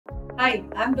Hi,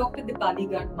 I'm Dr. Dipali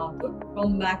Garg Mathur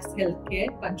from Max Healthcare,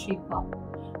 Panchhi Farm.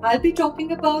 I'll be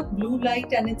talking about blue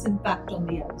light and its impact on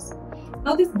the eyes.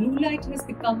 Now, this blue light has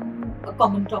become a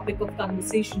common topic of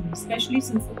conversation, especially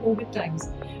since the COVID times,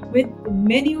 with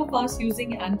many of us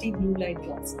using anti-blue light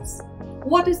glasses.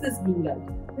 What is this blue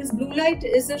light? This blue light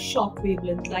is a short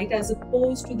wavelength light as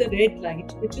opposed to the red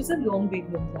light, which is a long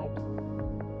wavelength light.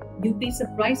 You'd be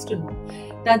surprised to know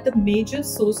that the major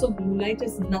source of blue light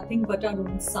is nothing but our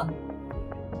own sun.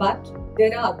 But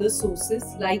there are other sources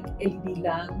like LED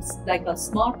lamps, like our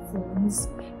smartphones,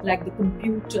 like the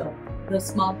computer, the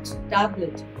smart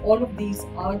tablet. All of these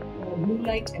are blue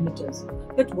light emitters.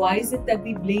 But why is it that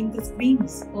we blame the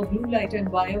screens for blue light, and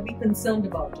why are we concerned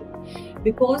about it?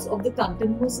 Because of the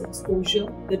continuous exposure,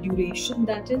 the duration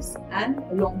that is, and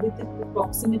along with it, the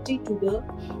proximity to the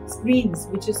screens,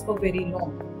 which is for very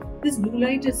long. This blue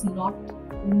light is not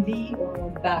only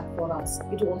bad for us,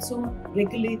 it also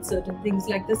regulates certain things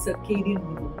like the circadian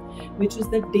rhythm, which is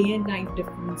the day and night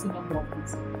difference in our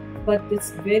bodies. But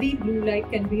this very blue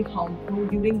light can be harmful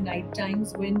during night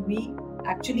times when we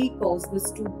actually cause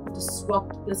this to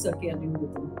disrupt the circadian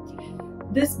rhythm.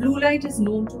 This blue light is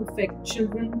known to affect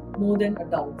children more than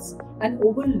adults, and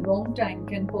over a long time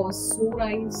can cause sore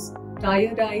eyes,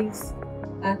 tired eyes,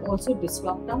 and also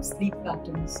disrupt our sleep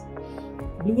patterns.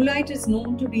 Blue light is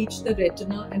known to reach the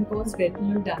retina and cause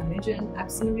retinal damage and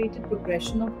accelerated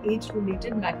progression of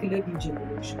age-related macular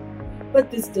degeneration.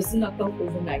 But this doesn't occur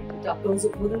overnight, it occurs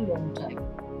over a long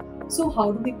time. So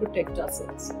how do we protect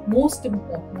ourselves? Most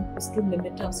important is to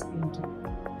limit our screen time.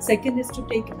 Second is to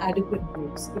take adequate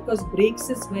breaks, because breaks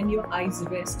is when your eyes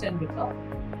rest and recover.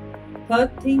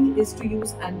 Third thing is to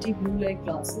use anti-blue light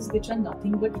glasses, which are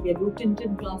nothing but yellow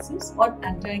tinted glasses or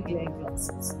anti-glare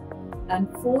glasses. And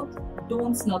fourth,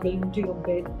 don't snuggle into your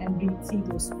bed and see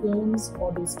those phones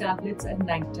or those tablets at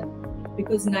night time,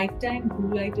 because nighttime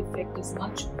blue light effect is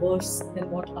much worse than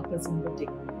what occurs in the day.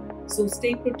 So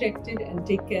stay protected and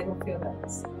take care of your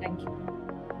eyes. Thank you.